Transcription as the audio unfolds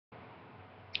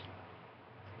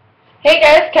Hey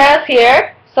guys, Cass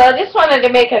here. So I just wanted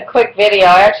to make a quick video.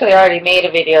 I actually already made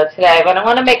a video today, but I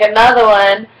want to make another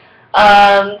one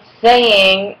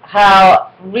saying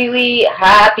how really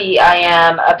happy I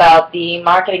am about the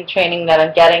marketing training that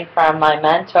I'm getting from my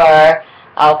mentor,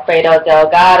 Alfredo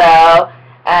Delgado,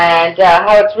 and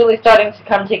how it's really starting to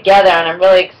come together, and I'm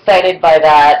really excited by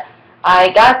that.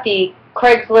 I got the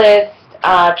Craigslist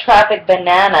Traffic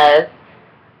Bananas.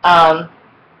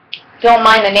 Don't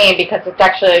mind the name because it's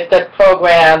actually a good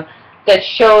program that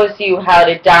shows you how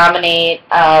to dominate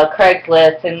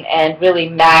Craigslist and really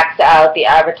max out the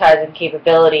advertising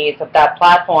capabilities of that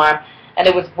platform. And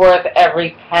it was worth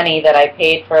every penny that I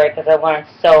paid for it because I learned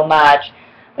so much.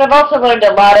 But I've also learned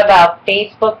a lot about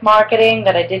Facebook marketing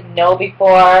that I didn't know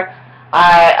before.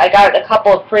 I got a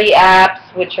couple of free apps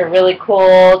which are really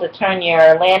cool to turn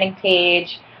your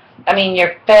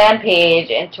your fan page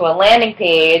into a landing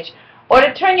page, or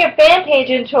to turn your fan page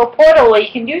into a portal where you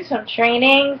can do some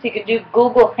trainings, you can do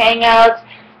Google Hangouts,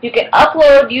 you can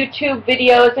upload YouTube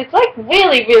videos. It's like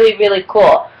really, really, really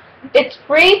cool. It's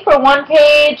free for one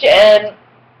page and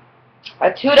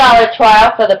a $2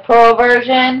 trial for the pro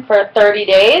version for 30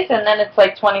 days, and then it's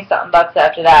like 20-something bucks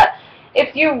after that.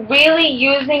 If you're really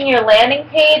using your landing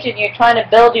page and you're trying to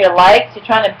build your likes, you're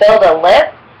trying to build a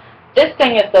list, this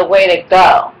thing is the way to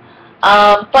go.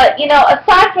 But,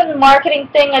 aside from the marketing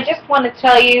thing, I just want to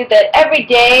tell you that every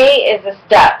day is a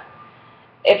step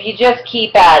if you just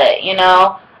keep at it,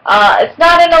 It's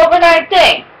not an overnight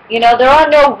thing. There are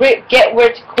no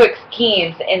get-rich-quick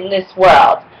schemes in this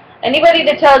world. Anybody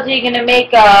that tells you you're going to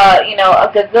make, a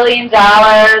gazillion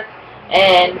dollars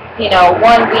in,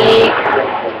 1 week,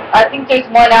 I think there's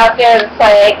one out there that's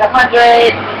like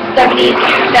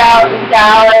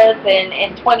 $172,000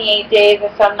 in 28 days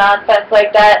or some nonsense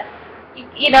like that.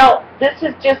 This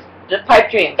is just the pipe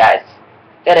dream, guys.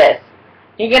 It is.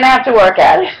 You're going to have to work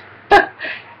at it.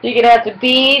 You're going to have to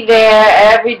be there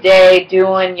every day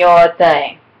doing your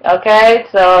thing. Okay?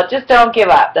 So just don't give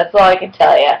up. That's all I can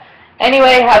tell you.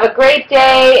 Anyway, have a great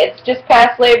day. It's just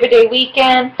past Labor Day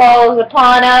weekend. Fall is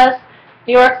upon us.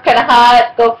 New York's kind of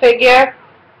hot. Go figure.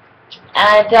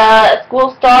 And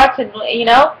school starts and,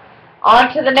 on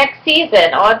to the next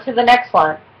season. On to the next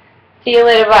one. See you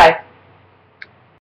later. Bye.